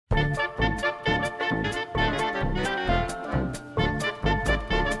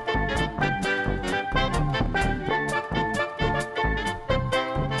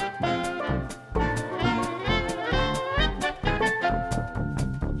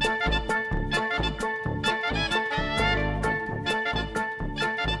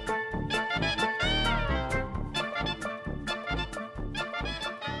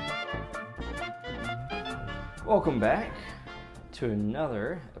Welcome back to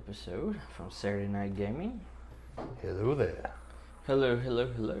another episode from Saturday Night Gaming. Hello there. Hello,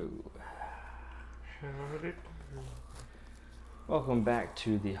 hello, hello. Welcome back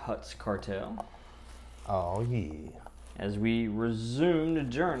to the Huts Cartel Oh yeah. as we resume the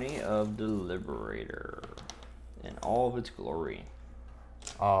journey of the Liberator in all of its glory.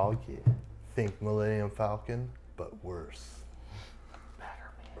 Oh yeah. Think Millennium Falcon, but worse.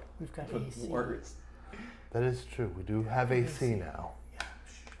 Better, man. We've got But AC. worse. That is true. We do have AC now.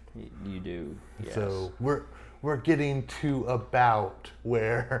 You do, yes. So we're getting to about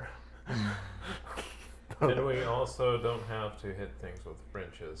where And we also don't have to hit things with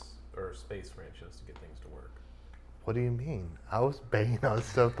wrenches or space wrenches to get things to work. What do you mean? I was banging on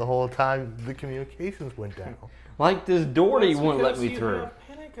stuff the whole time the communications went down. Like this Doherty That's wouldn't let because me you through. have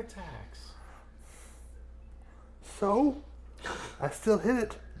panic attacks. So I still hit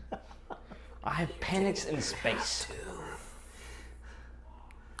it. I have panics in space.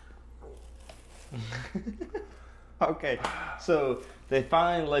 Okay, so they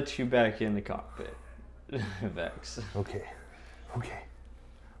finally let you back in the cockpit, Vex. Okay.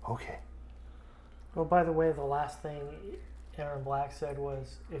 Well, by the way, the last thing Aaron Black said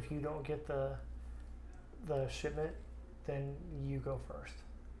was, if you don't get the shipment, then you go first,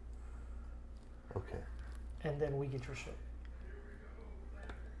 Okay. and then we get your ship.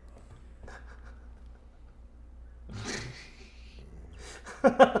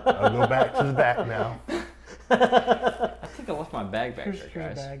 I'll go back to the back now. I think I left my bag back Here's there,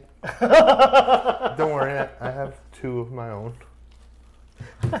 your guys. bag. Don't worry, I have two of my own.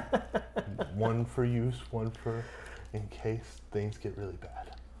 One for use, one for in case things get really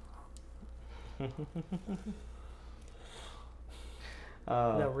bad.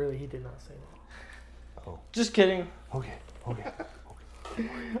 No, really, he did not say that. Oh, Just kidding. okay.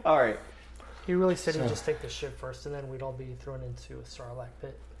 All right. He really said So- he'd just take the ship first, and then we'd all be thrown into a Sarlacc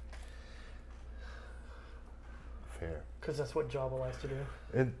pit, Fair. because that's what Jabba likes to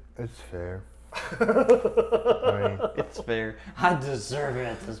do. It's fair. I mean, It's fair. I deserve it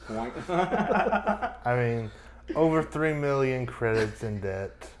at this point. over 3 million credits in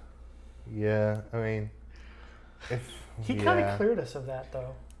debt. Yeah, I mean, if He kind of cleared us of that,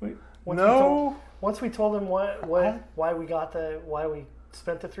 though. Wait, Once we told him why we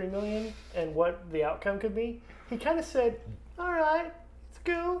spent the $3 million and what the outcome could be, he kind of said, "All right, it's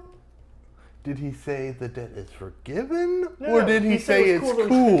cool." Did he say the debt is forgiven, No, or no, did he said say it was it's that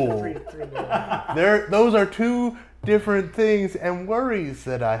we spent cool? the $3 million. Those are two different things and worries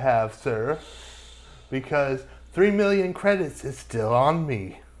that I have, sir. Because 3 million credits is still on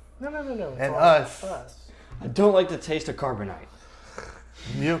me. No. It's And all us. I don't like the taste of carbonite.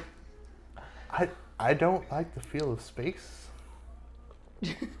 Yep. I don't like the feel of space.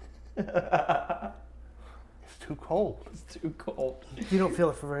 It's too cold. It's too cold. You don't feel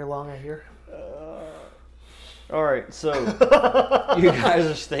it for very long, I hear. All right, so you guys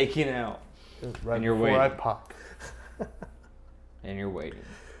are staking out Right And you're before I waiting. pop. and you're waiting.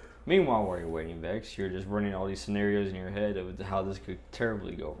 Meanwhile, while you're waiting, Vex, you're just running all these scenarios in your head of how this could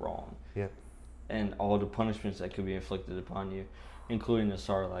terribly go wrong. Yep. And all the punishments that could be inflicted upon you, including the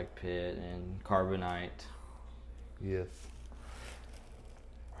Sarlacc pit and carbonite. Yes.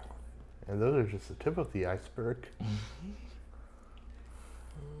 And those are just the tip of the iceberg.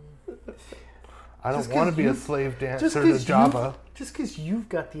 I Just don't want to 'cause be a you- slave dancer Just to because Java. you've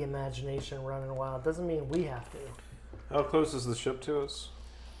got the imagination running wild doesn't mean we have to. How close is the ship to us?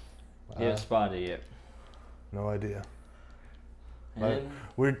 You haven't spotted it yet. No idea. But And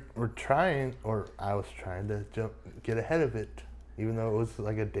we're trying, or I was trying to get ahead of it, even though it was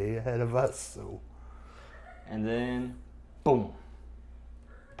like a day ahead of us. So and then, boom,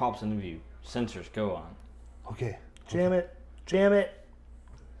 pops into view. Sensors go on. okay, Jam it.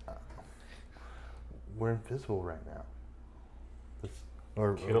 we're invisible right now.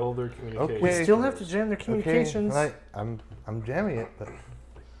 Or Kill their communication. Okay. We still have to jam their communications. Okay, I'm jamming it, but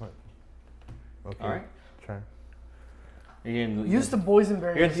what? Okay. All right. Trying. You're gonna Use the boysenberry.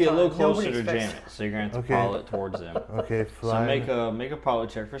 You're gonna have to get a little closer Nobody to jam expects it, so you're gonna have to Okay. follow it towards them. Okay, So fly. make a pilot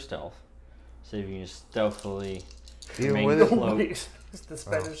check for stealth. See if you can stealthily. Even remain with it. cloaked. Nobody expects the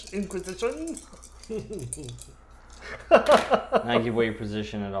Spanish Inquisition. Not give away your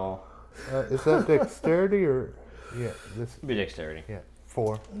position at all. Is that dexterity or yeah? This It'd be dexterity.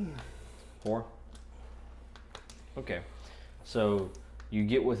 4. 4. Okay. So you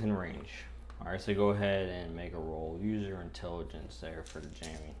get within range. All right. So go ahead and make a roll. Use your intelligence there for the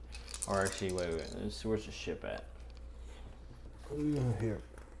jamming. Or actually, wait. Let's see, where's the ship at? Here.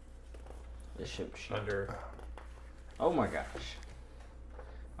 The ship sheet. Under. Oh my gosh.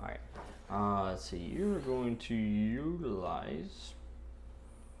 Alright. Let's see. You're going to utilize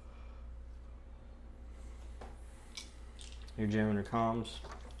your jamming your comms.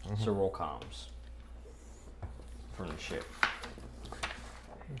 So roll comms from the ship.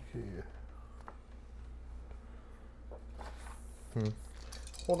 Okay.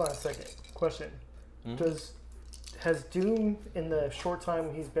 Hold on a second. Question. Hmm? Has Doom, in the short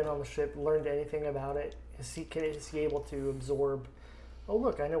time he's been on the ship, learned anything about it? Is he able to absorb? Oh,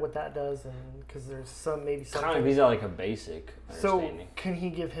 look, I know what that does, and because there's maybe something. Kind of, he's got like a basic So understanding. can he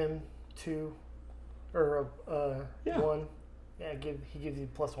give him 2 or Yeah. 1? Yeah, he gives you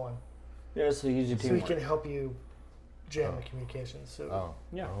 +1, Yeah, so he uses your so he teamwork. can help you jam the communications. So Oh.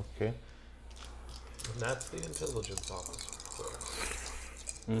 Yeah. Okay. And that's the intelligence officer. So,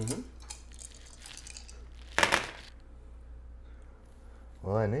 Mm-hmm.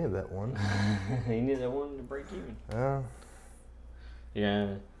 Well, I needed that one. You need that one to break even.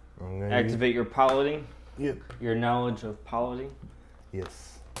 Yeah. I'm gonna Activate your piloting, Yep. your knowledge of piloting.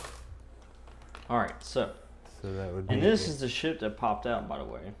 Yes. All right, so. So that would be. And this is the ship that popped out, by the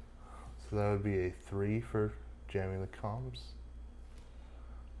way. So that would be a 3 for jamming the comms.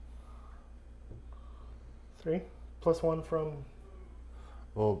 3 +1 from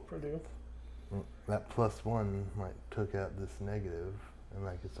Well, Purdue. that +1 might took out this negative, and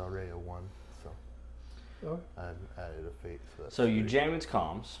like it's already a 1, so Oh, I added a fate. So, that's So you 3. jam its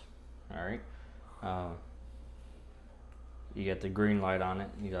comms, all right? You get the green light on it.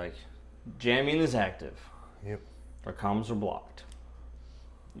 You like, jamming is active. Yep. Our comms are blocked.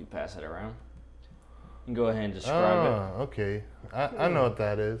 You pass it around. You can go ahead and describe it. Okay. I know what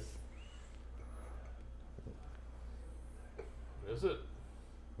that is. is it?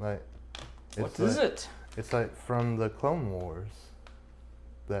 Like, What is it? It's like from the Clone Wars.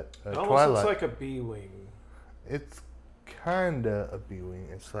 That It almost Twilight. looks like a B-wing. It's kinda a B-wing.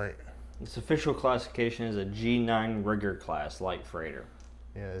 It's like, Its official classification is a G9 rigger class light freighter.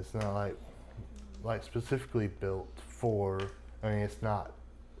 yeah, it's not like specifically built for. I mean, it's not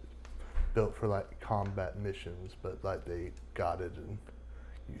built for like combat missions, but like they got it and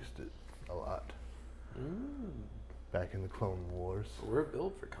used it a lot back in the Clone Wars. We're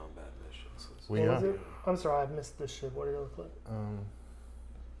built for combat missions. We what was are. it? I'm sorry, I missed this ship. What did it look like?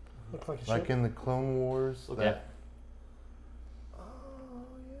 Looked like a Like ship. in the Clone Wars. Look That Oh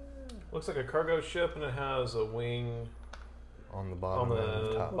yeah. Looks like a cargo ship, and it has a wing on the on bottom and the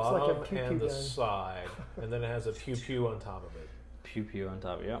the top. Looks like a bottom pew-pew and the gun. side, and then it has a pew pew on top of it. Pew pew on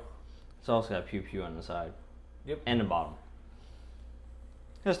top, yep. It's also got pew pew on the side. Yep. And the bottom.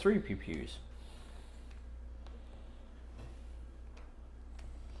 It has 3 pew pews.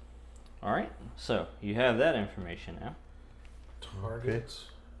 Alright, so you have that information now. Target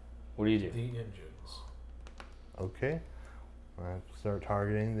What do you do? the engines. Okay. I start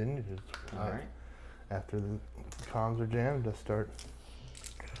targeting the engines. Alright. After the comms are jammed, I start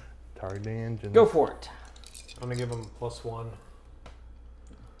targeting engines. Go for it. I'm gonna give them +1.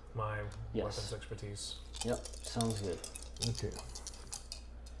 My Yes. weapons expertise. Yep, sounds good. Okay.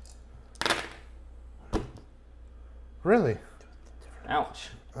 Really? Ouch.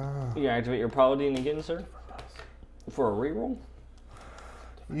 Uh, You activate your paladin again, sir? For a reroll?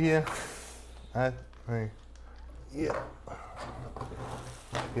 yeah. Yeah.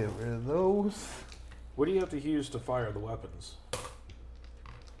 Get rid of those. What do you have to use to fire the weapons?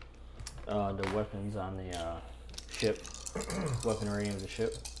 The weapons on the ship. Weaponry of the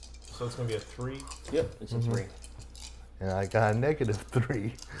ship. So it's gonna be a 3. Yep, it's a 3. And I got a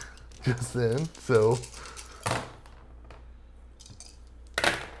 -3 just then, so.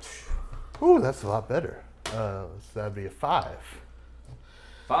 Ooh, that's a lot better. So that'd be a 5.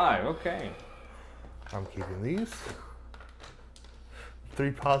 5, okay. I'm keeping these.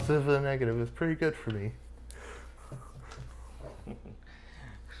 3 positive and a negative is pretty good for me.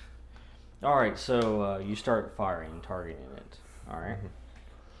 Alright, so you start firing, targeting it. Alright.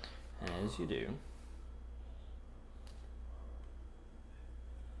 And as you do,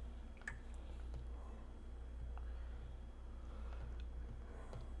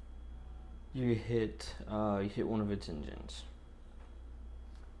 you hit one of its engines.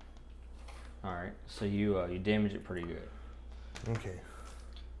 Alright, so you damage it pretty good. Okay.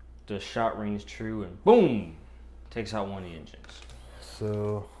 The shot rings true and boom! Takes out one of the engines.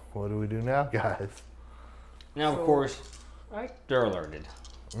 So, what do we do now, guys? Now, of So- course, I they're alerted.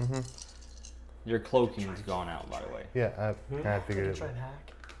 Mm-hmm. Your cloaking's gone out, by the way. Yeah, I can figured it. try and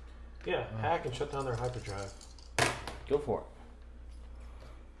hack. Yeah, hack and shut down their hyperdrive. Go for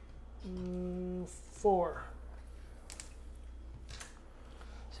it. 4.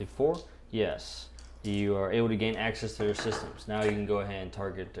 Say 4? Yes. You are able to gain access to their systems. Now you can go ahead and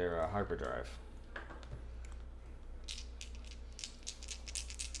target their hyperdrive.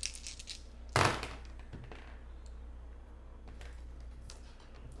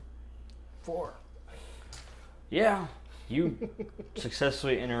 Four. Yeah, you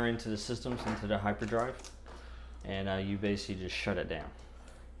successfully enter into the systems, into the hyperdrive, and you basically just shut it down.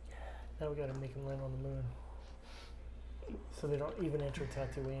 Now we gotta make them land on the moon. So they don't even enter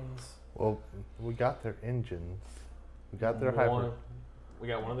Tatooine's. Well, we got their engines. We got their We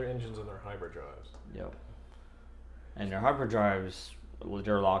got one of their engines in their hybrid drives. Yep. And their hyperdrives,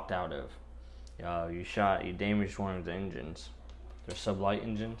 they're locked out of. You damaged one of the engines. They're sublight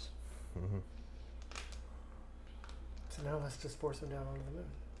engines. Mm-hmm. So now let's just force them down onto the moon.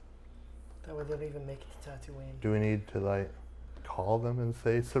 That way they don't even make it to Tatooine. Do we need to like call them and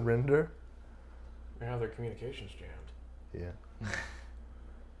say surrender? They have their communications jammed. Yeah.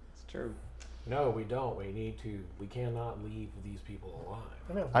 It's true. No, we don't. We cannot leave these people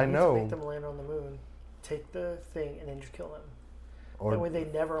alive. I We need know. to make them land on the moon, take the thing, and then just kill them. Or That way they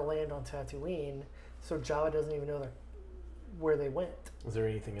never land on Tatooine, so Jabba doesn't even know where they went. Is there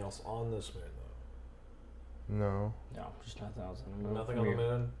anything else on this moon, though? no. No, just nothing else on the moon. Nothing From on the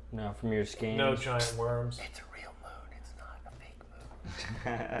your- moon? No, from your scans. No giant worms? It's a real moon. It's not a fake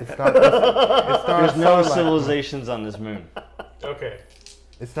moon. It's not. It's not There's no sunlight. civilizations on this moon. Okay.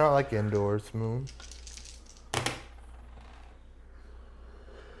 It's not like Endor's moon.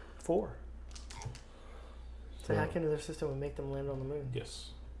 4. So So- hack into their system and make them land on the moon.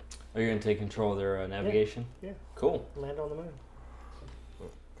 Yes. Are you going to take control of their navigation? Yeah. Cool. Land on the moon.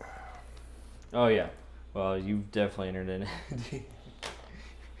 Oh, yeah. Well, you've definitely entered in.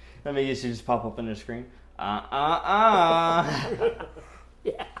 Let me guess, you just pop up on the screen.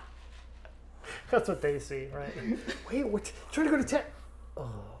 Yeah. That's what they see, right? Wait, what? Trying to go to Tat. Oh.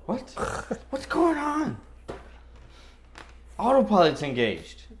 What? What's going on? Autopilot's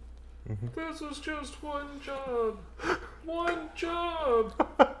engaged. This is just one job. One job.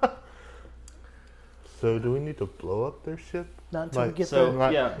 So do we need to blow up their ship? Not until we Like, get So, the.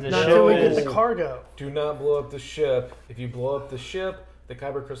 Like- yeah, the Not ship until we get is... the cargo. Do not blow up the ship. If you blow up the ship, the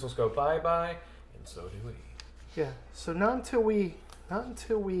kyber crystals go bye-bye, and so do we. Yeah. So not until we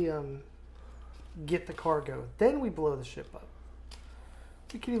get the cargo, then we blow the ship up.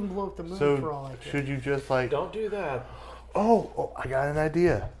 We could even blow up the moon for all I So care. should you just like? Don't do that. Oh, I got an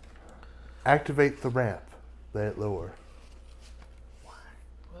idea. Activate the ramp. Let it lower.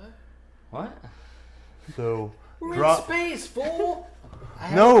 What? What? So We're drop. in space, fool!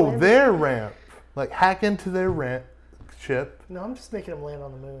 No, their ramp. Like hack into their ramp ship, No, I'm just making them land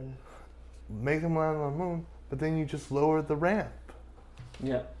on the moon. make them land on the moon, but then you just lower the ramp,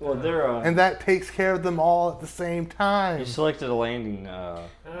 Yeah. Well, they're... and that takes care of them all at the same time. You selected a landing... Oh,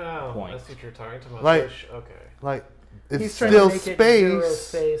 Point. that's what you're talking to my Like- fish. Okay. Like it's He's trying still to make it zero space.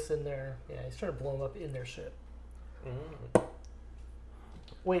 space in their. Yeah, he's trying to blow them up in their ship.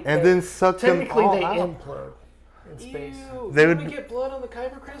 Wait, And they- then suck them technically all they out. implode in space. Ew, They they would- would get blood on the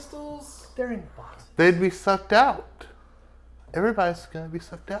kyber crystals? They're in boxes. They'd be sucked out. Everybody's gonna be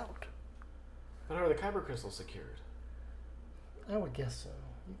sucked out. But how are the kyber crystals secured? I would guess so.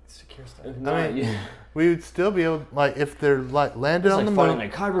 You can secure stuff. If not, mean, We would still be able, like, if they're like landed it's on like the finding moon.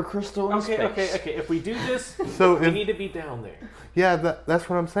 a kyber crystal in space. Okay. If we do this, So we if need to be down there. yeah, that's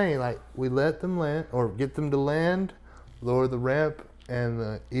what I'm saying. Like we let them land or get them to land, lower the ramp,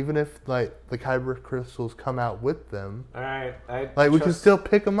 and even if like the kyber crystals come out with them, All right, like we can still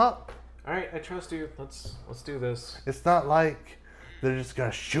pick them up. All right, I trust you. Let's do this. It's not like they're just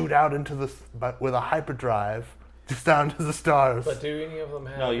gonna shoot out into the with a hyperdrive just down to the stars. But do any of them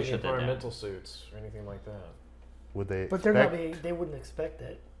have No, you any shut that down. environmental suits or anything like that? Would they? But they're not. expect- They wouldn't expect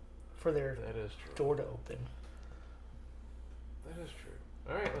it for their That is true. door to open. That is true.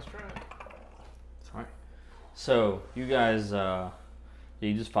 All right, let's try it. Alright. So, you guys,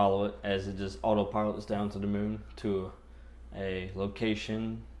 you just follow it as it just autopilots down to the moon to a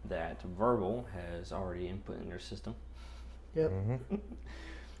location that Verbal has already input in their system. Yep. Mhm.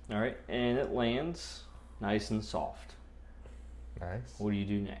 Alright, and it lands nice and soft. Nice. What do you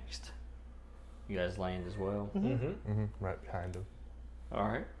do next? You guys land as well? Mm-hmm. Right, kind of.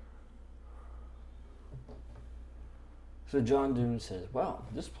 Alright. So John Doon says, well,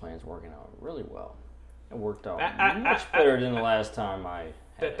 this plan's working out really well. It worked out much better than the last time I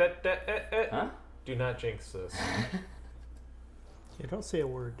had it. Huh? Do not jinx this. Yeah, don't say a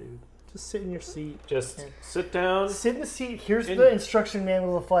word, dude. Just sit in your seat. Just And- sit down, Sit in the seat. Here's the instruction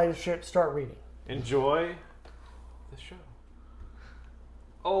manual to fly the ship. Start reading. enjoy the show.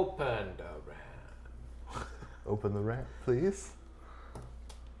 Open the ramp. Open the ramp, please.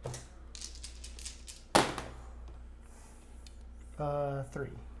 3.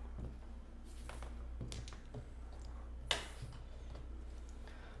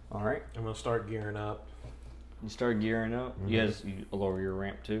 All right. I'm gonna start gearing up. You start gearing up. Mhm. You lower your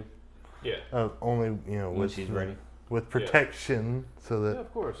ramp too Yeah. Only once with she's the- ready. with protection, so Yeah, that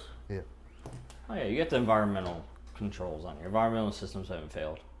of course. Oh yeah, you got the environmental controls on your environmental systems haven't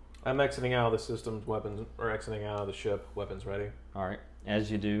failed. I'm exiting out of the system's weapons, or exiting out of the ship. Weapons ready. All right.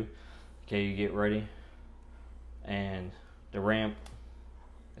 As you do, okay, you get ready, and the ramp,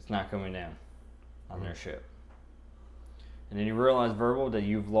 it's not coming down on their ship. And then you realize, Verbal, that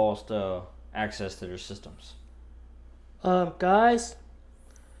you've lost access to their systems. Guys,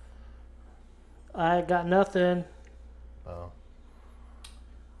 I got nothing. oh.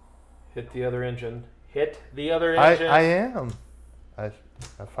 Hit the other engine. Hit the other I engine. am. I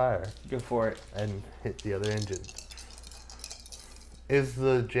fire Go for it. and hit the other engine. Is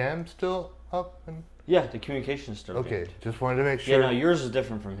the jam still up? Yeah, the communication's still Okay, jammed. just wanted to make Yeah, sure. no, yours is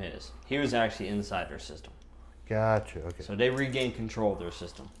different from his. He was actually inside their system. Gotcha. Okay. So they regained control of their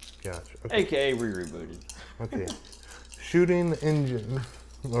system. Gotcha. Okay. AKA re-rebooted. Okay. Shooting the engine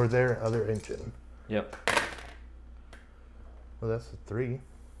or their other engine. Yep. Well, that's a 3.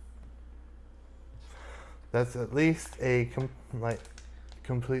 That's at least a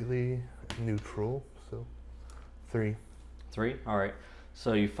completely neutral. So 3. 3? Alright.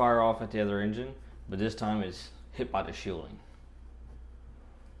 So you fire off at the other engine, but this time it's hit by the shielding.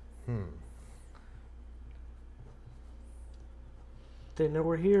 They know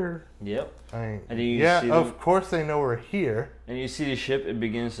we're here. Yep. And And you yeah, see of them- course they know we're here. And you see the ship, it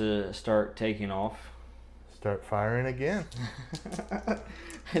begins to start taking off. Start firing again.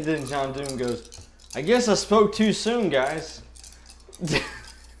 And then John Doom goes, I guess I spoke too soon, guys.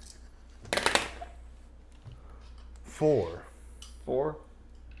 4. 4.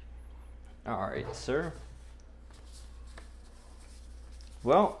 Alright, sir.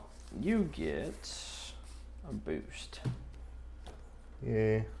 Well, you get a boost.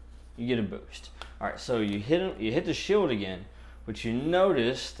 Yeah. You get a boost. Alright, so you hit the shield again, but you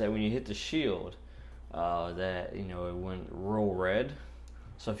notice that when you hit the shield, that it went real red.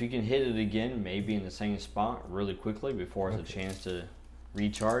 So if you can hit it again, maybe in the same spot really quickly before it has a chance to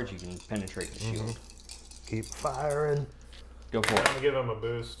recharge, you can penetrate the shield. Keep firing. Go for I'm it. gonna give him a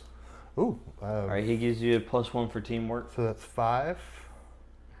boost. Ooh. Alright, he gives you a +1 for teamwork. So that's 5.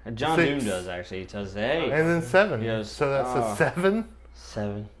 And John 6. Doom does actually. He tells, hey, And then 7. Yes. So that's a 7.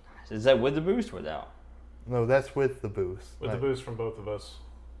 7. Is that with the boost or without? No, that's with the boost. With the boost from both of us.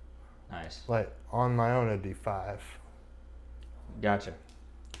 Nice. Like on my own, it'd be 5. Gotcha.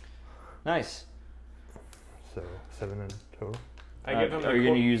 Nice. So 7 in total. I give him. Are you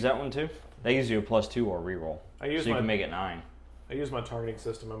going to use that one too? That gives you a +2 or reroll. I use So you my. can make it 9. I use my targeting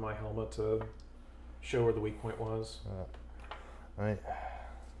system in my helmet to show where the weak point was. Right.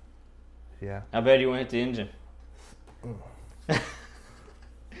 Yeah. How bad you want to hit the engine?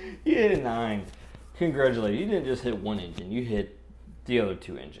 You hit a 9. Congratulations. You didn't just hit one engine. You hit the other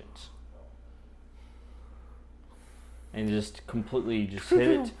 2 engines. And just completely just hit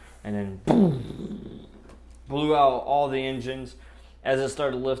it. And then boom, blew out all the engines. As it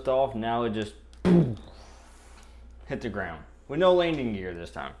started to lift off, now it just boom, hit the ground. With no landing gear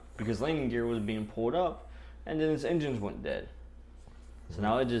this time. Because landing gear was being pulled up. And then its engines went dead. So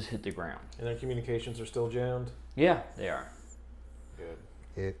now it just hit the ground. And their communications are still jammed. Yeah, they are. Good.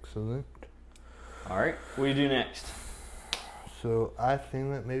 Excellent. All right, what do you do next? So I think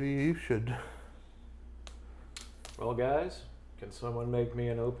that maybe you should. Well, guys, can someone make me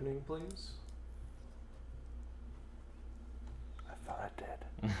an opening, please? I thought I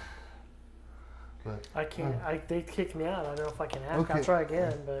did. But I can't. They kicked me out. I don't know if I can hack. Okay. I'll try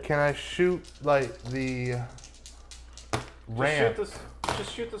again, but can I shoot like the ramp?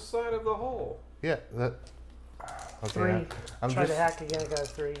 Just shoot the side of the hole. Yeah. That. Okay. 3. I'm Try just. to hack again. I got a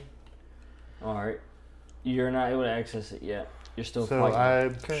 3. All right, you're not able to access it yet. You're still So fighting. I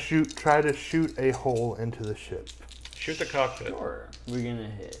Okay. try to shoot a hole into the ship. Shoot the cockpit. Sure, we're gonna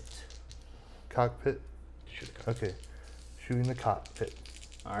hit. Cockpit. Shoot the cockpit. Okay. Shooting the cockpit.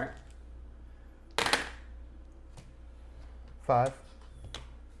 All right, 5.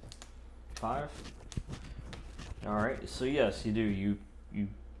 5. All right, so yes, you do. You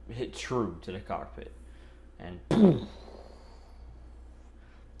hit true to the cockpit, and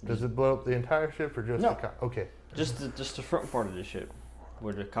Does it blow up the entire ship or just No. the cockpit? Okay. just the front part of the ship,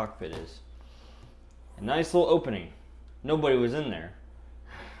 where the cockpit is. A nice little opening. Nobody was in there,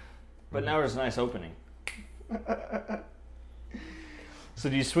 but now there's a nice opening. So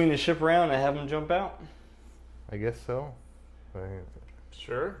do you swing the ship around and have them jump out? I guess so. Right.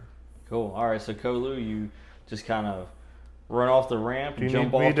 Sure. Cool. All right. So Kolu, you just kind of run off the ramp, Do you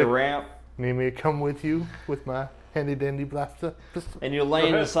jump need me off the to- ramp, Need me to come with you with my handy dandy blaster pistol? and you'll land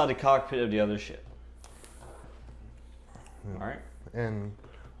ahead. inside the cockpit of the other ship. All right. And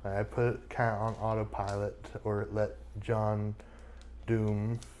I put it kind of on autopilot, or let John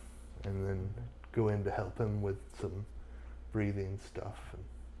Doom, and then go in to help him with some breathing stuff and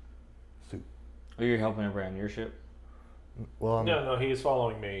soup. Oh, you're helping everybody on your ship. Well, No, he's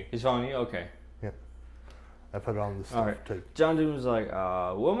following me. He's following you. Okay. I put on the stuff Alright. to John Doom's like,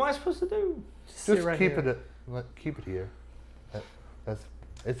 what am I supposed to do? Sit just right keep here. keep it here.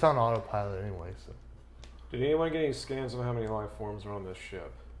 It's on autopilot anyway, so Did anyone get any scans on how many life forms are on this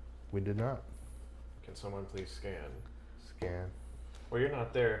ship? we did not Can someone please scan? scan. Well, you're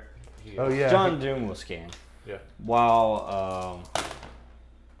not there. He Oh is. yeah, John Doom will scan. Yeah. While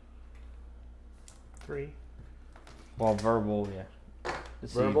 3. verbal, yeah.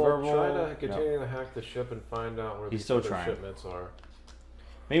 Let's see, Verbal, try to no. continue to hack the ship and find out where He's these still other trying. shipments are.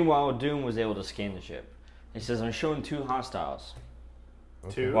 Meanwhile, Doom was able to scan the ship. He says, I'm showing 2 hostiles.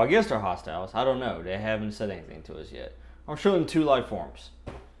 Okay. Two? Well, I guess they're hostiles. I don't know. They haven't said anything to us yet. I'm showing 2 life forms.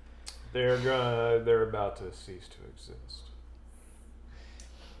 They're about to cease to exist.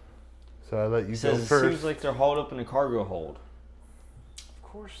 So I let you He go says it first. seems like they're hauled up in a cargo hold. Of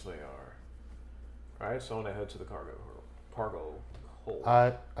course they are. Alright, so I want to head to the cargo hold.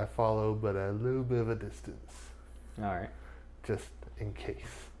 I follow, but at a little bit of a distance, All right. just in case.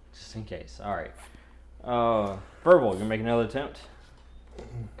 Just in case. All right. Verbal, you gonna make another attempt?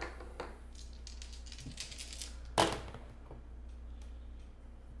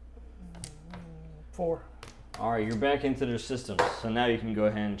 Four. All right, you're back into their systems, so now you can go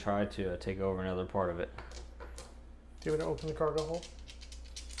ahead and try to take over another part of it. Do you want to open the cargo hold?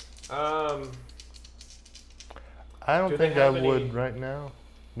 I don't Do they think I have any- would right now,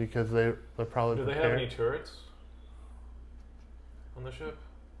 because they're probably Do they have prepared. any turrets on the ship?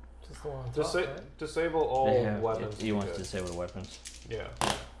 Just the one on top, right? Disable all They have- weapons. He wants to good. disable the weapons. Yeah.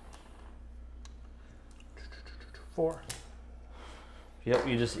 4. Yep,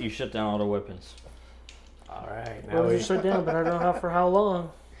 you shut down all the weapons. All right. Well, we shut down, but I don't know for how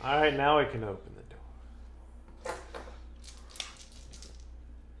long. All right, now we can open the door.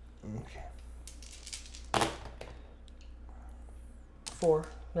 Okay. 4.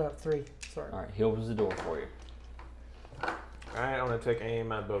 No, 3. Sorry. All right, he opens the door for you. All right, I'm gonna take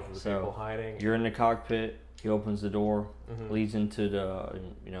aim at both of the So, people hiding. You're in the cockpit. He opens the door, Mhm. leads into the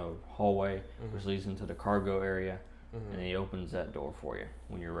hallway, Mhm. which leads into the cargo area, Mhm. and he opens that door for you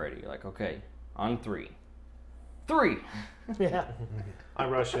when you're ready. You're like, okay, on 3. 3. Yeah. I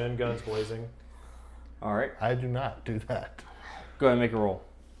rush in, guns blazing. All right, I do not do that. go ahead and make a roll.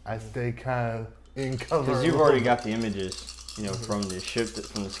 I stay kind of in cover. Because a you've little already bit. got the images, from the ship,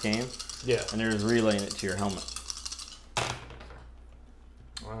 from the scan, Yeah. and they're just relaying it to your helmet.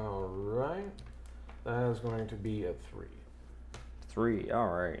 All right. That is going to be a 3. 3. All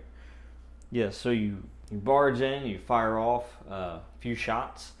right. Yeah. So you barge in, you fire off a few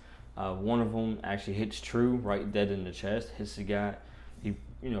shots. One of them actually hits True right dead in the chest. Hits the guy. He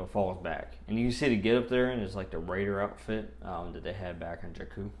falls back, and you can see the get up there, and it's like the Raider outfit that they had back in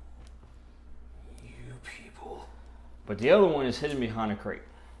Jakku. You people. But the other one is hidden behind a crate.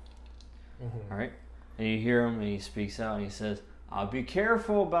 Mm-hmm. All right. And you hear him, and he speaks out, and he says, "I'll be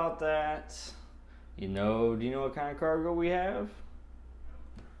careful about that. Do you know what kind of cargo we have?"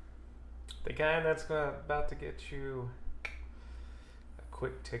 The guy that's about to get you a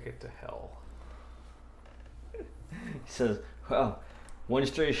quick ticket to hell. He says, "Well, one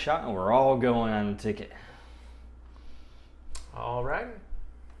straight shot, and we're all going on the ticket." All right.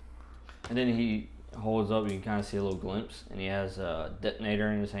 And then he holds up, you can kind of see a little glimpse, and he has a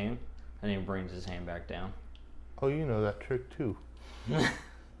detonator in his hand, and he brings his hand back down. Oh, you know that trick too.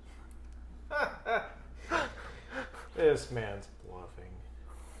 This man's bluffing.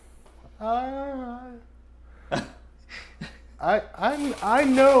 I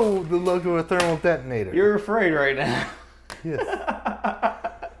know the look of a thermal detonator. You're afraid right now. Yes.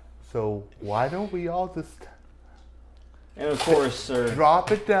 So why don't we all just And of course, sir,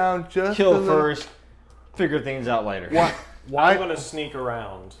 drop it down just a kill little? first, figure things out later. Why? I'm Why? gonna sneak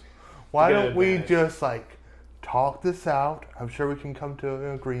around. Why get don't we advantage. just talk this out? I'm sure we can come to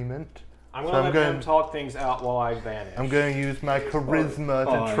an agreement. I'm So gonna I'm let gonna- them talk things out while I vanish. I'm going to use my charisma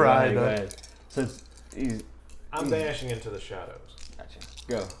Oh, to go try ahead, go to. ahead. Since he's I'm vanishing into the shadows. gotcha.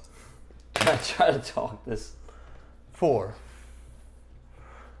 Go. Try to talk this. 4.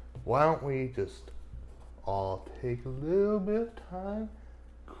 Why don't we just all take a little bit of time,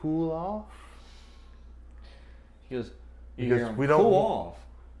 cool off? He goes, you Because hear him, we don't cool wa- off.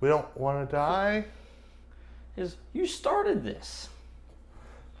 We don't want to die. is you started this.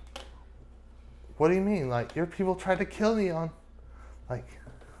 What do you mean? Like, your people tried to kill me on... Like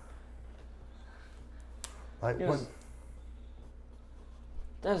Yes. what?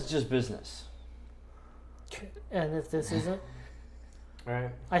 That's just business. And if this isn't, All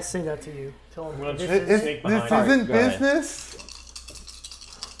right. I say that to you. Tell I'm him gonna this check is. this. This Sneak behind. isn't Go ahead. business?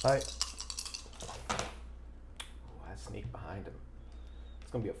 Like, Oh, I sneak behind him.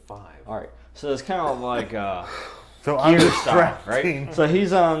 It's gonna be a 5. All right. So it's kind of like so I'm gear style, distracting. right? So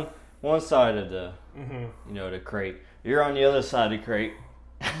he's on one side of the, Mm-hmm. the crate. You're on the other side of the crate.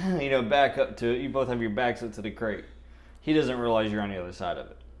 Back up to it. You both have your backs up to the crate. He doesn't realize you're on the other side of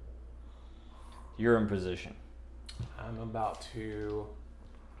it. You're in position. I'm about to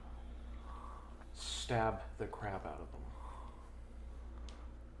stab the crap out of them.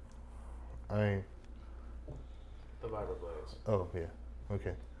 I mean, The vibra blades. oh yeah,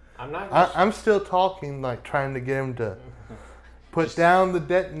 okay. I'm not. Gonna I'm still talking, like trying to get him to put down the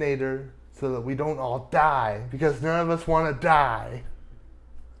detonator so that we don't all die, because none of us want to die.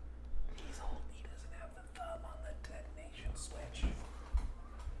 He doesn't have the thumb on the detonation switch.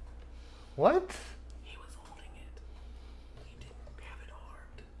 What? He was holding it. He didn't have it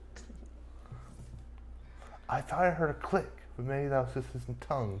armed. I thought I heard a click, but maybe that was just his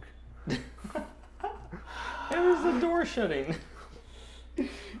tongue. It was the door shutting. You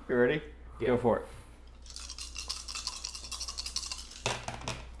ready? Yeah. Go for it.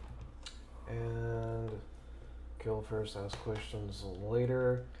 And kill first, ask questions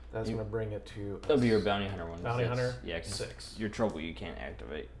later. That's You- gonna bring it to. That'll be your bounty hunter one. Bounty hunter? Yeah, 'cause 6. your trouble you can't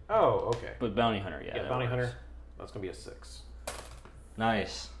activate. Oh, okay. But bounty hunter, yeah. Yeah, that bounty works. hunter. That's gonna be a 6.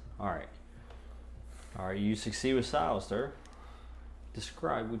 Nice. All right. All right. You succeed with Silas, sir.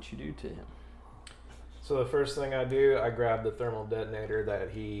 Describe what you do to him. So the first thing I do, I grab the thermal detonator that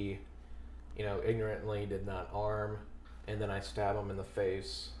he, ignorantly did not arm, and then I stab him in the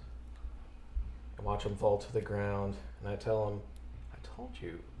face. I watch him fall to the ground, and I tell him, "I told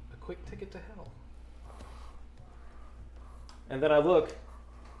you, a quick ticket to hell." And then I look,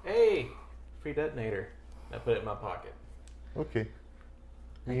 hey, free detonator. And I put it in my pocket. Okay.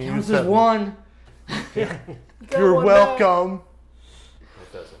 That You counts use as that- one. You're one back. welcome.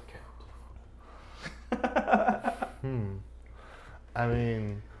 That doesn't count. I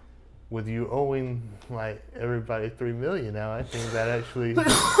mean, with you owing like everybody $3 million now, I think that actually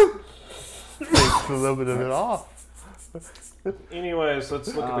takes a little bit of it off. Anyways,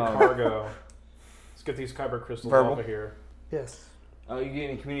 let's look at the cargo. Let's get these kyber crystals Verbal. off of here. Yes. Oh, you're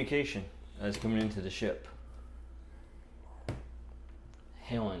getting communication that's coming into the ship.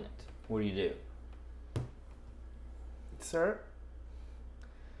 Hailing it. What do you do? Sir?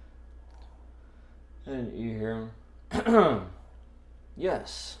 And you hear him.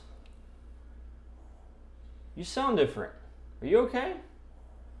 Yes. You sound different. Are you okay?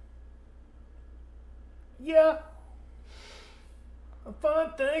 Yeah. I'm fine,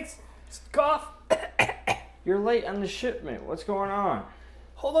 thanks. Just cough. You're late on the shipment. What's going on?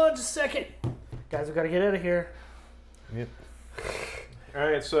 Hold on just a second. Guys, we gotta get out of here. Yep. All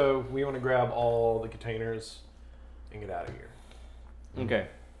right, so we want to grab all the containers and get out of here. Okay.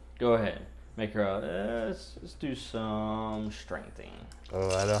 Go ahead. Make her let's do some strengthening. Oh,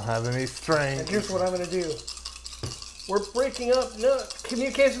 I don't have any And strength. here's what I'm gonna do. We're breaking up. No,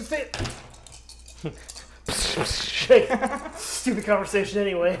 communications fit. Stupid conversation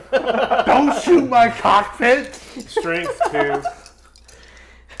anyway. Don't shoot my cockpit. Strength 2.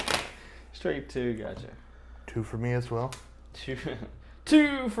 Straight 2, gotcha. 2 for me as well.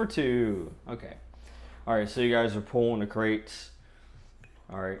 2 for 2. Okay. Alright, so you guys are pulling the crates.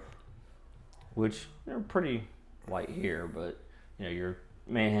 Alright. Which they're pretty light here, but you're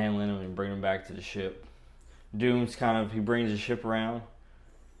manhandling them and bringing them back to the ship. Doom's he brings the ship around.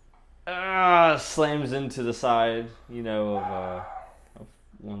 Slams into the side, of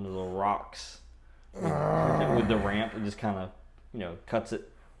one of the little rocks. With the ramp, it just cuts it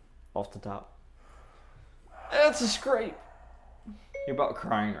off the top. That's a scrape. You're about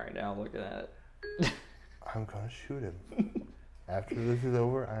crying right now looking at it. I'm gonna shoot him. After this is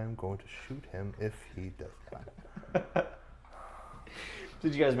over, I'm going to shoot him if he does not.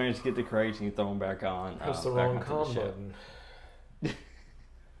 Did you guys manage to get the crates and you throw them back on? Press the back wrong onto the com ship? button.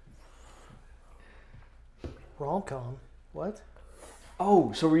 Rom-com. What?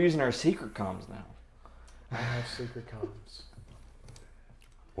 Oh, so we're using our secret comms now. I have secret comms.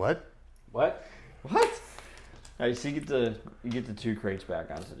 What? What? What? Alright, so you get the 2 crates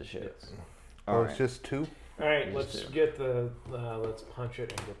back onto the ship. Yes. Oh, Alright. it's just 2? All right, Just let's 2. get let's punch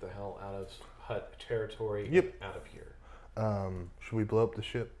it and get the hell out of Hut territory. Yep. Out of here. Should we blow up the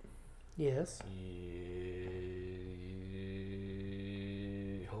ship? Yes.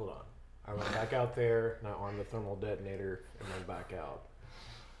 Hold on. I run back out there and I arm the thermal detonator and then back out.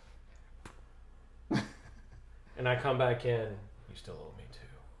 And I come back in. You still owe me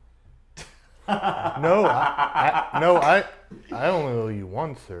two. No, I only owe you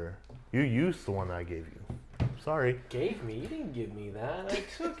one, sir. You used the one I gave you. Sorry. Gave me? You didn't give me that. I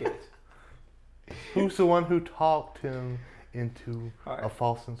took it. Who's the one who talked him into Alright. a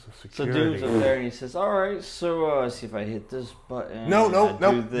false sense of So security? Doom's up there and he says, "Alright, so see if I hit this button. No, I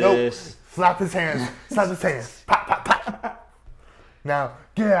do this. Slap his hands. Slap his hands. Pop, pop, pop. Now,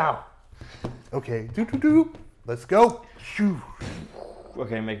 get out. Okay. Do. Let's go. Shoo.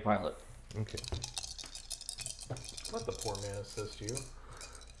 Okay, make a pilot. Okay. Let the poor man assist you.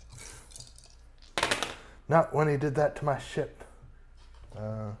 Not when he did that to my ship.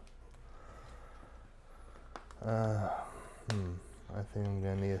 I think I'm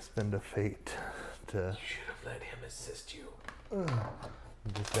gonna need to spend a fate to You should have let him assist you.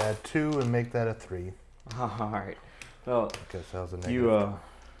 just add 2 and make that a 3. Alright. Well, Because that was a negative.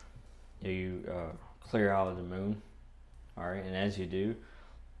 you clear out of the moon. Alright, and as you do,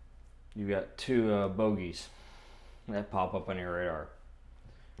 you've got 2 bogeys that pop up on your radar.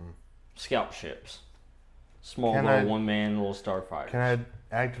 Scout ships. Small Can little I- one-man little starfighters. Can I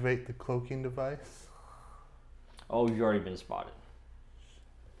activate the cloaking device? Oh, you've already been spotted.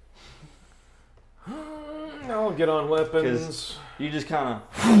 I'll get on weapons. You just kind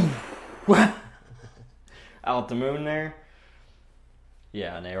of out the moon there.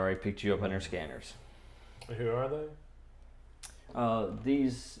 Yeah, and they already picked you up on their scanners. Who are they?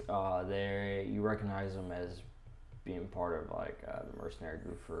 These, you recognize them as being part of like the mercenary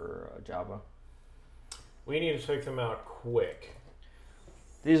group for Jabba. We need to take them out quick.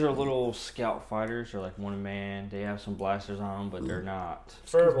 These are little scout fighters. They're like one man. They have some blasters on them, but they're not.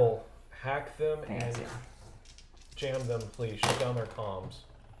 Verbal, hack them and Fancy. jam them, please. Shut down their comms.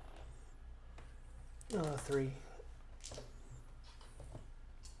 3.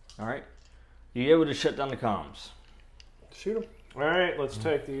 All right. You able to shut down the comms? Shoot him. All right, let's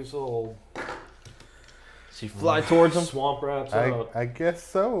take these little So you fly towards them. swamp rats out. I guess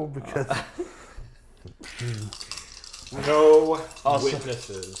so, because No Also-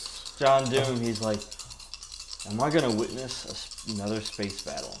 witnesses. John Doom, he's like, am I going to witness another space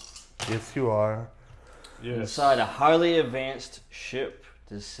battle? yes, you are. Yes. Inside a highly advanced ship,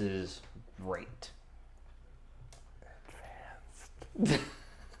 this is great.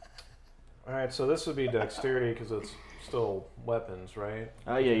 All right, so this would be dexterity because it's still weapons, right?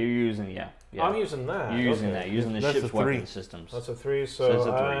 Oh, yeah, you're using, yeah. I'm using that. You're using okay. that, using the That's ship's a 3. weapon systems. That's a 3, So so it's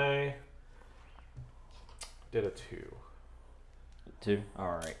a 3. I did a 2. 2?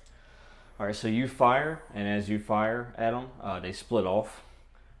 Alright. Alright, so you fire, and as you fire at them, they split off,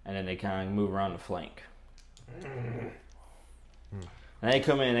 and then they kind of move around the flank. And they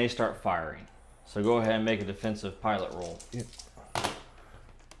come in and they start firing. So go ahead and make a defensive pilot roll.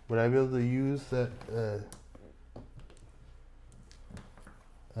 Would I be able to use that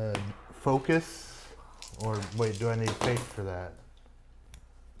focus? Or wait, do I need fate for that?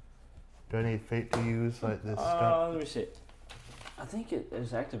 Do I need fate to use like this stuff? Let me see. I think it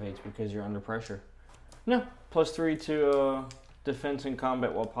activates because you're under pressure. No, +3 to defense and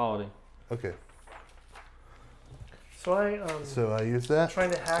combat while piloting. Okay, So I so I use that.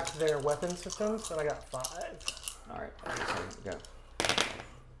 trying to hack their weapon systems, and I got 5. Alright, go.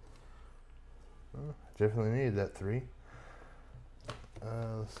 Definitely needed that 3.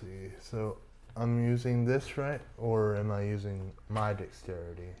 Let's see. So I'm using this, right? Or am I using my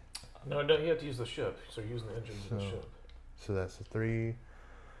dexterity? No, you have to use the ship. So you're using the engines of the So- ship. So that's a 3.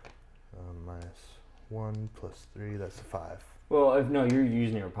 Minus 1 plus 3, that's a 5. Well, if no, you're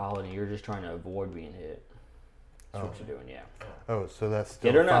using your piloting, you're just trying to avoid being hit. That's what Oh. you're doing, yeah. Oh, so that's still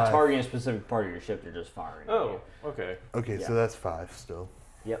Yeah, they're not 5. targeting a specific part of your ship, they're just firing. at Oh, okay. Okay, Yeah. so that's 5 still.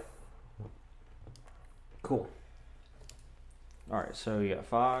 you. Yep. Cool. Alright, so you got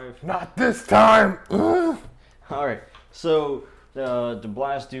 5. Not this time! Ugh. Alright, so the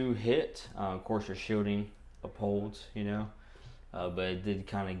blast do hit. Of course, your shielding upholds, you know. But it did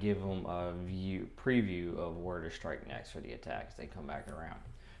kind of give them a preview of where to strike next for the attacks. They come back around.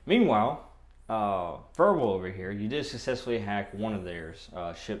 Meanwhile, Verbal over here, you did successfully hack one of their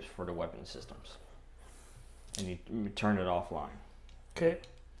ships for the weapon systems. And you turned it offline. Okay.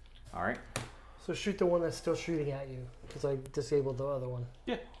 Alright? So shoot the one that's still shooting at you, because I disabled the other one.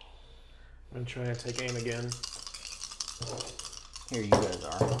 I'm going to try and take aim again. Here you guys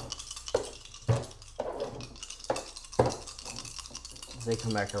are. They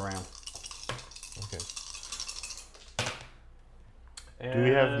come back around. Okay. Do we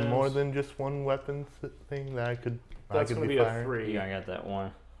have more And than just one weapon thing that I could That's going to be firing? a 3. Yeah, I got that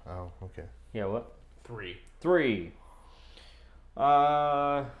one. Oh, okay. Yeah, what? 3. 3.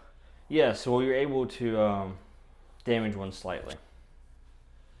 Yeah, so you're able to damage one slightly.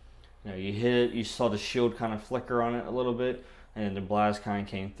 You hit it, you saw the shield kind of flicker on it a little bit, and the blast kind of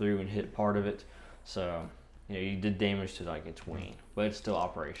came through and hit part of it. So, you did damage to like its wing, but it's still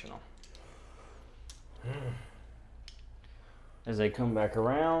operational. As they come back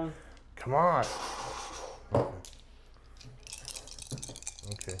around. Come on.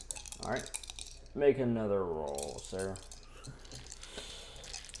 Okay. Alright. Make another roll, sir.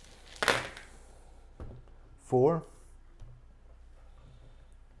 4.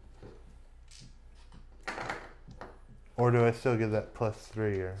 Or do I still get that +3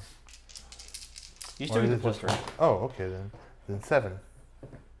 or? You Or still is get it the plus just- 3. Oh, okay then. Then 7.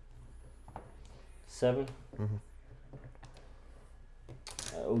 7? Mm-hmm.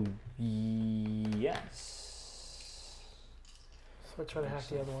 Oh, yes. So I try to hack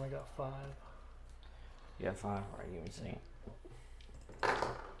the other one. I got 5. You got 5? Alright, give me a second.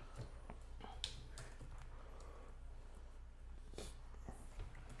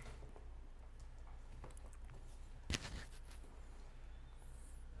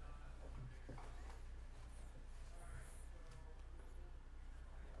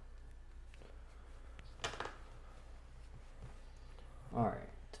 Alright.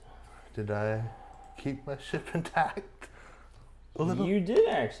 Did I keep my ship intact? A little. You did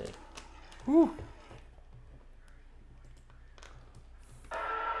actually. Whew.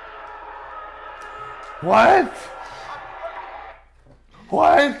 What?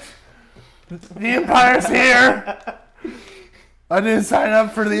 What? The Empire's here. I didn't sign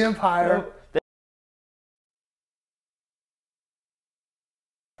up for the Empire.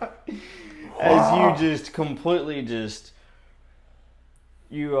 As you just completely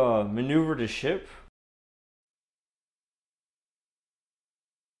you maneuver the ship.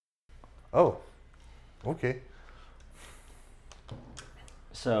 Oh. Okay.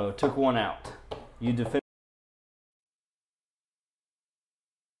 So took one out. You defend.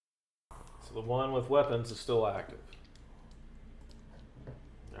 So the one with weapons is still active.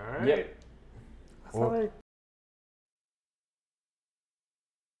 Alright. Yep. I thought I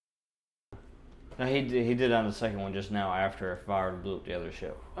No, he did on the second one just now after I fired and blew up the other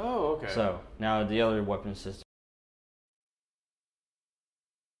ship. Oh, okay. So now the other weapon system.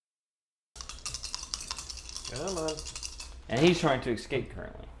 Come on. And he's trying to escape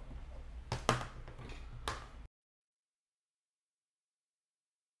currently.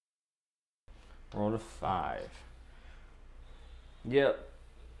 Roll a 5. Yep.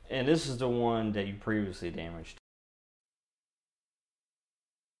 And this is the one that you previously damaged.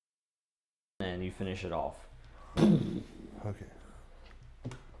 And you finish it off. Okay.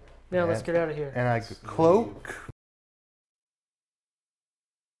 now let's get out of here. And I could cloak.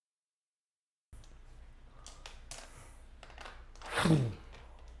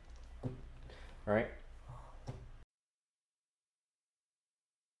 Alright?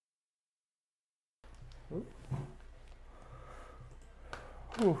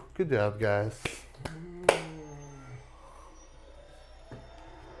 Ooh, good job, guys.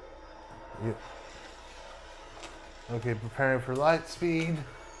 Yep. Okay, preparing for light speed.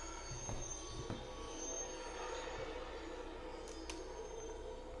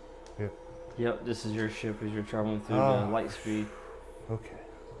 Yep. Yep, this is your ship as you're traveling through Ah. the light speed. Okay.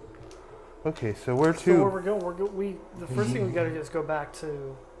 Okay, so where So where to? we're going, the first thing we got to do is go back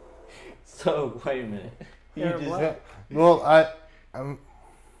to. So, wait a minute. You Aaron just Black. Yeah, well, I'm you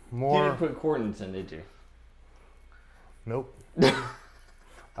more. didn't put coordinates in, did you? Nope.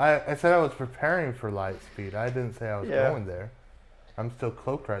 I said I was preparing for light speed. I didn't say I was Yeah. going there. I'm still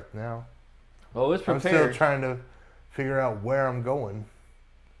cloaked right now. Well, it's I'm prepared. still trying to figure out where I'm going.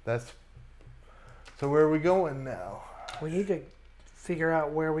 That's so. Where are we going now? We need to figure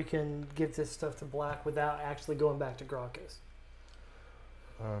out where we can get this stuff to Black without actually going back to Graukus.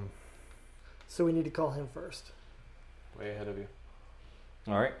 So we need to call him first. Way ahead of you.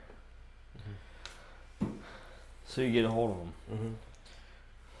 Alright. So you get a hold of him. Mm-hmm.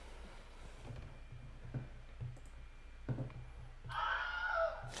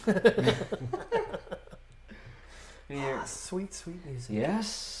 Ah, sweet, sweet music.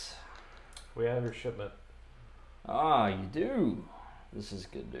 Yes. We have your shipment. Ah, you do. This is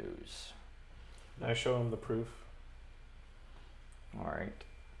good news. I show him the proof. Alright.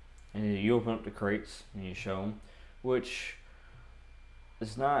 And you open up the crates and you show them, which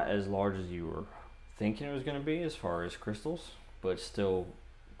is not as large as you were thinking it was going to be as far as crystals, but still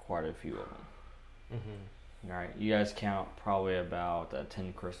quite a few of them. Mm-hmm. All right, you guys count probably about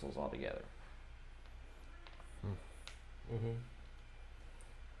 10 crystals altogether, Mm-hmm.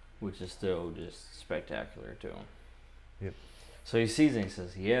 which is still just spectacular to him. Yep. So he sees it and he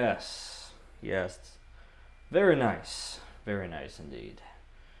says, yes, very nice indeed.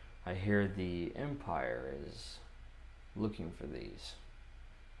 I hear the Empire is looking for these.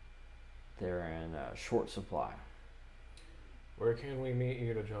 They're in short supply. Where can we meet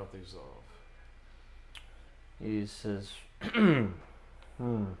you to drop these off? He says,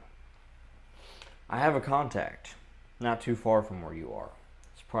 I have a contact not too far from where you are.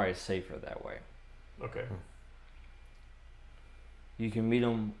 It's probably safer that way. Okay. You can meet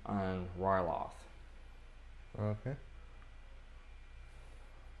him on Ryloth. Okay.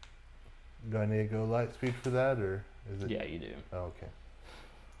 Do I need to go light speed for that, or is it? Yeah, you do. Oh, okay.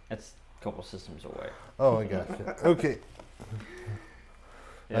 That's a couple systems away. Oh, I gotcha. Okay.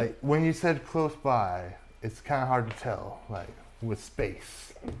 Yeah. Like when you said close by, it's kind of hard to tell. Like with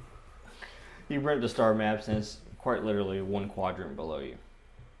space. You print the star maps and it's quite literally one quadrant below you.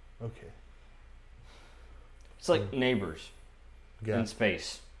 Okay. It's like neighbors in Got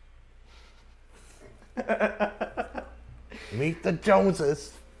space. Meet the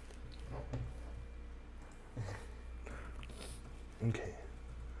Joneses. Okay.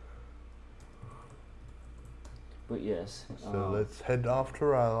 But yes. So let's head off to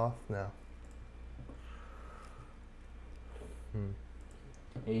Ryloth now.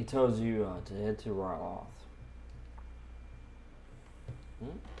 He tells you to head to Ryloth.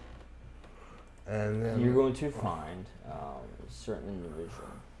 And then You're going to find a certain individual.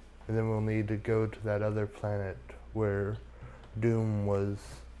 And then we'll need to go to that other planet where Doom was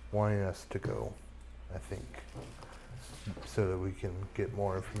wanting us to go, I think, so that we can get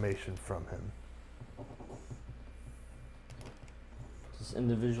more information from him. This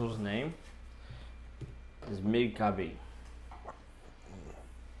individual's name is Mig Kabi.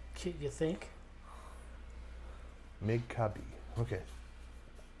 You think? Mig Kabi. Okay.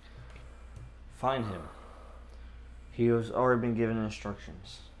 Find him. He has already been given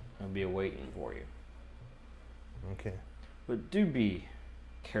instructions. He'll be awaiting for you. Okay. But do be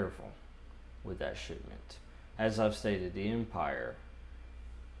careful with that shipment. As I've stated, the Empire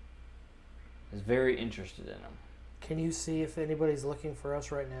is very interested in him. Can you see if anybody's looking for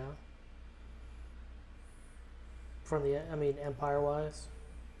us right now? From the, Empire-wise?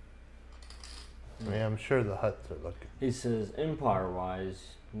 I mean, I'm sure the Hutts are looking. He says,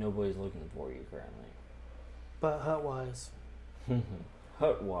 Empire-wise, nobody's looking for you currently. But Hut-wise?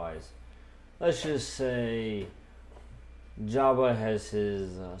 Hut-wise, let's just say Jabba has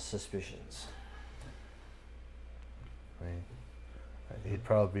his suspicions. I mean, he'd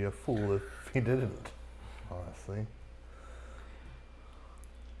probably be a fool if he didn't, honestly.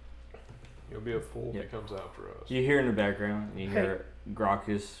 You'll be a fool Yep. if he comes after us. You hear in the background, you hear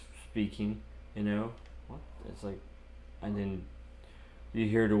Gracchus speaking, you know? What? It's like, and then you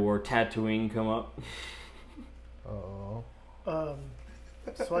hear the word Tatooine come up. Oh.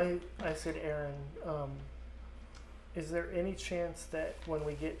 So I said, Aaron, is there any chance that when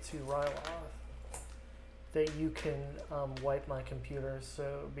we get to Ryloth that you can wipe my computer?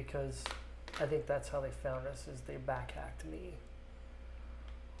 So because I think that's how they found us, is they backhacked me.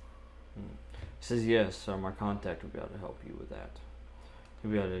 He says, yes, so my contact will be able to help you with that.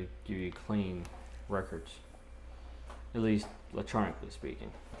 He'll be able to give you clean records, at least electronically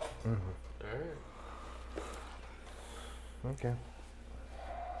speaking. Mm-hmm. Alright. Okay.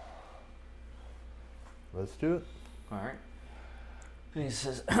 Let's do it. All right. And he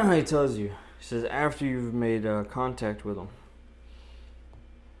says, he tells you, he says, after you've made contact with him,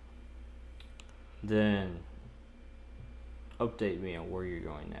 then update me on where you're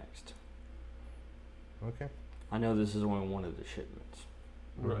going next. Okay. I know this is only one of the shipments.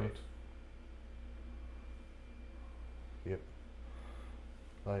 Right. Yep.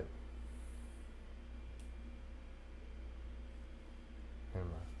 Like. Never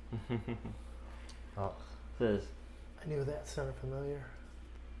mind. Oh. Says, I knew that sounded familiar.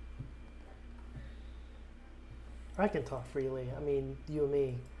 I can talk freely. I mean, you and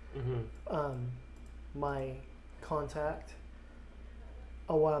me. Mm-hmm. My contact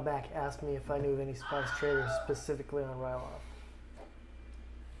a while back asked me if I knew of any spice traders specifically on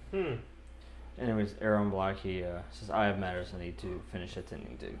Ryloth. anyways, Aaron Black, he says, I have matters I need to finish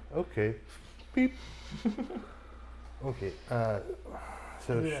attending to. Okay. Beep. Okay. I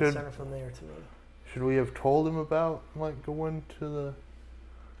So knew that sounded familiar to me. should we have told him about like going to the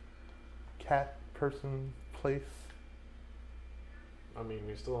cat person place? I mean,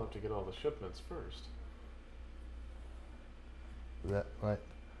 we still have to get all the shipments first. That like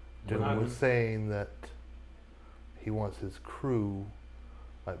We're Dylan not- was saying that he wants his crew,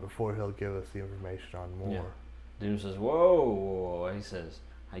 like, before he'll give us the information on more. Yeah. Doom says, whoa, whoa, whoa. He says,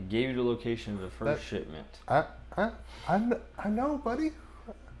 I gave you the location of the first shipment. I know, buddy.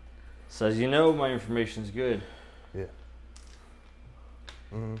 Says, you know my information's good. Yeah.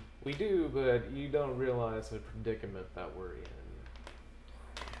 Mm-hmm. We do, but you don't realize the predicament that we're in.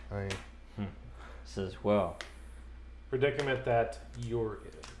 I mean, Says, well, Predicament that you're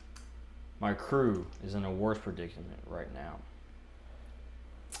in. my crew is in a worse predicament right now.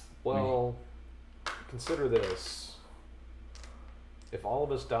 Well, consider this. If all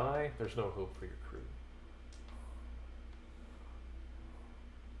of us die, there's no hope for your crew.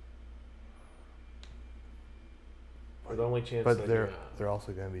 Or the only chance but that they're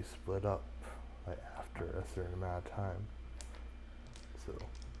also going to be split up, like, after a certain amount of time. So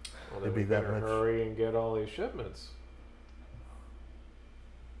well, then it'd we be that better much. hurry and get all these shipments.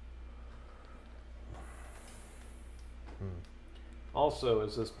 Also,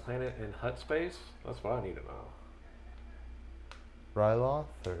 is this planet in hut space? That's what I need to know. Ryloth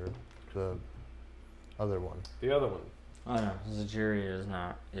or the other one? The other one, Oh no, Zajiria is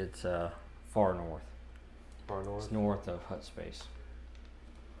not. It's far north. far north. It's north of Hut Space.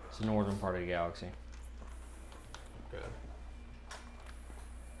 It's the northern part of the galaxy. Okay.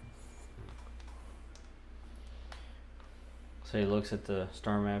 So he looks at the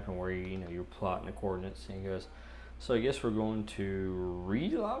star map and where you're plotting the coordinates, and he goes, "So I guess we're going to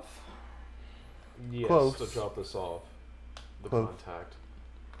Ryloth." Yes, Close. to drop this off. The Close. contact.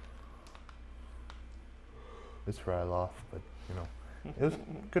 It's Ryloth, but it was a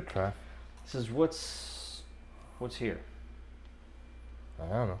good try. He says, "What's here?" I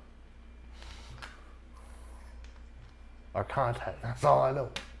don't know. Our contact, that's all I know.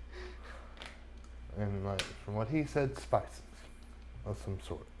 And, like, from what he said, spices of some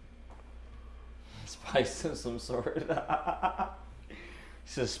sort. Spice of some sort. He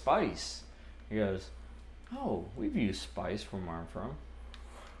says, "Spice." He goes, "Oh, we've used spice from where I'm from."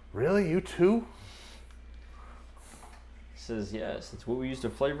 Really? You too? He says, "Yes, it's what we used to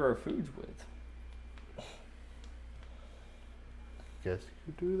flavor our foods with." Guess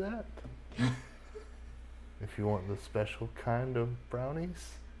you do that. If you want the special kind of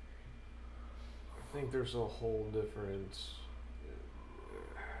brownies. I think there's a whole difference.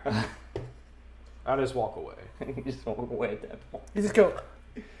 I just walk away. You just walk away at that point. You just go.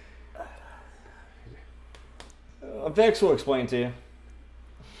 Vex will explain to you.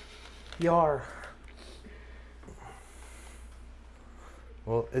 Yar.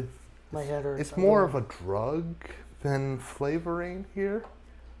 Well, My head hurts. it's more of a drug than flavoring here.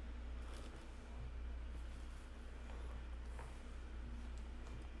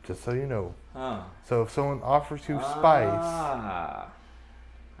 Just so you know. Oh. So if someone offers you spice,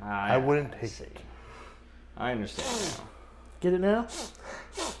 I wouldn't take see. it. I understand now. Get it now?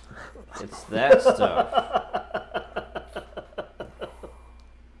 It's that stuff.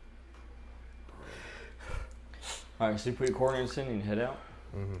 Alright, so you put your coordinates in and head out?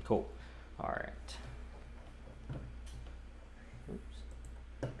 Mm-hmm. Cool. Alright.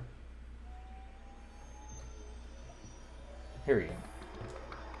 Oops. Here we go.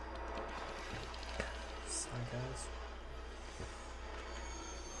 Sorry, guys.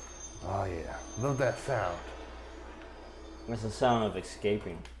 Oh yeah, love that sound. That's the sound of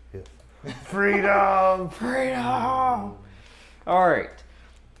escaping. Yes. Freedom! Freedom! Alright.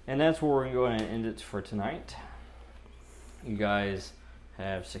 And that's where we're going to end it for tonight. You guys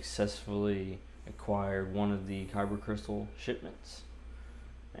have successfully acquired one of the Kyber Crystal shipments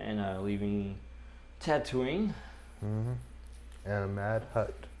and leaving Tatooine Mm-hmm. And a mad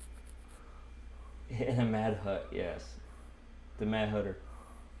hut. in a Mad Hut, yes. The Mad Hutter.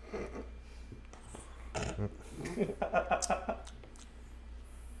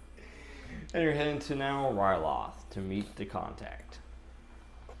 And you're heading to now Ryloth to meet the contact.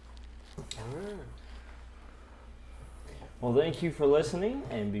 Well, thank you for listening,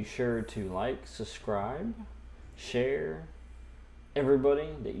 and be sure to like, subscribe, share, everybody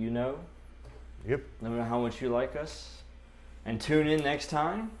that you know. Yep. Let me know how much you like us. And tune in next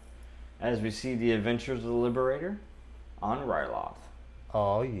time as we see the adventures of the Liberator on Ryloth.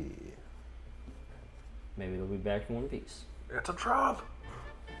 Oh yeah. Maybe they'll be back in one piece. It's a trap.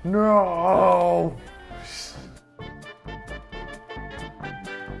 No!